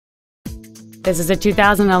This is a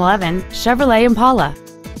 2011 Chevrolet Impala.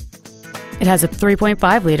 It has a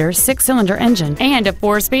 3.5-liter six-cylinder engine and a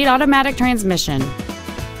 4-speed automatic transmission.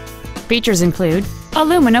 Features include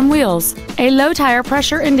aluminum wheels, a low tire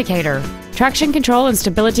pressure indicator, traction control and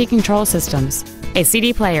stability control systems, a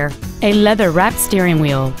CD player, a leather-wrapped steering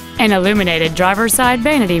wheel, an illuminated driver's side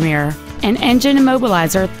vanity mirror, an engine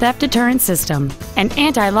immobilizer theft deterrent system, an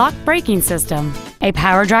anti-lock braking system, a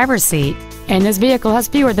power driver's seat, and this vehicle has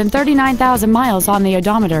fewer than 39,000 miles on the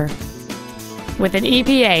odometer. With an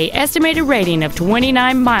EPA estimated rating of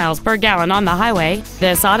 29 miles per gallon on the highway,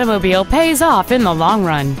 this automobile pays off in the long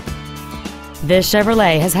run. This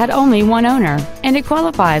Chevrolet has had only one owner, and it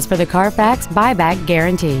qualifies for the Carfax buyback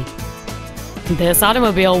guarantee. This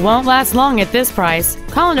automobile won't last long at this price.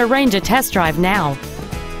 Call and arrange a test drive now.